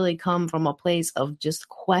 you've really come from a place of just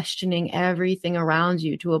questioning everything around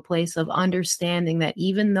you to a place of understanding that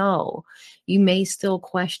even though you may still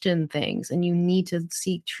question things and you need to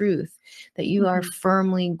seek truth, that you are Mhm.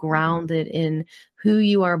 firmly grounded in who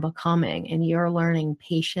you are becoming and you're learning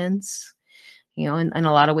patience. In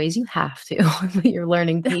a lot of ways you have to, but you're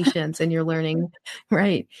learning patience and you're learning,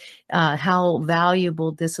 right, how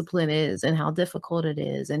valuable discipline is and how difficult it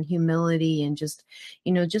is and humility and just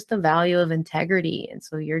the value of integrity. And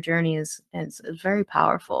so your journey is very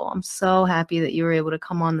powerful. I'm so happy that you were able to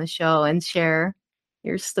come on the show and share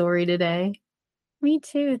your story today. Me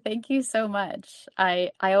too. Thank you so much. I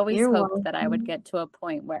always You're hoped that I would welcome. get to a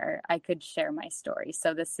point where I could share my story.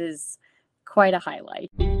 So this is quite a highlight.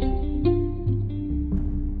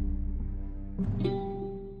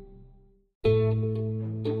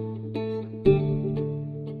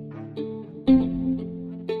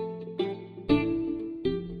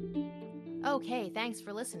 Okay, thanks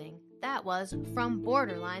for listening. That was From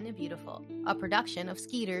Borderline to Beautiful, a production of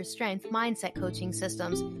Skeeter's Strength Mindset Coaching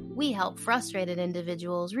Systems. We help frustrated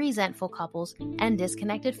individuals, resentful couples, and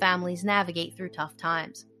disconnected families navigate through tough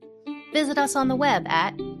times. Visit us on the web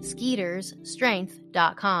at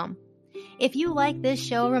skeetersstrength.com. If you like this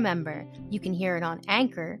show, remember, you can hear it on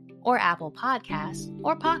Anchor or Apple Podcasts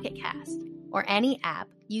or Pocket Cast or any app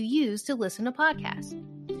you use to listen to podcasts.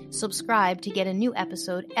 Subscribe to get a new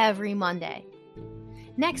episode every Monday.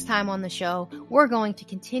 Next time on the show, we're going to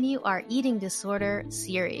continue our eating disorder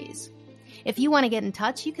series. If you want to get in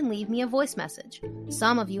touch, you can leave me a voice message.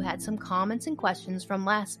 Some of you had some comments and questions from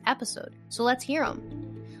last episode, so let's hear them.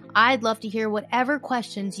 I'd love to hear whatever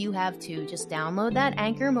questions you have too. Just download that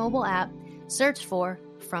Anchor mobile app, Search for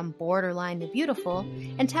From Borderline to Beautiful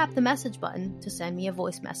and tap the message button to send me a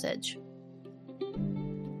voice message.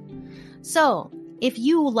 So, if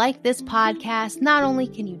you like this podcast, not only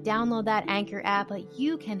can you download that Anchor app, but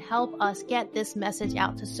you can help us get this message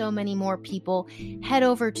out to so many more people. Head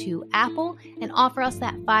over to Apple and offer us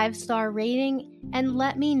that 5-star rating and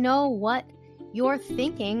let me know what you're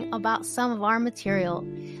thinking about some of our material.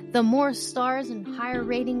 The more stars and higher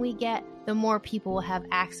rating we get, the more people will have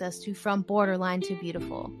access to From Borderline to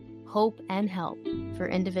Beautiful, hope and help for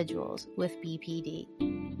individuals with BPD.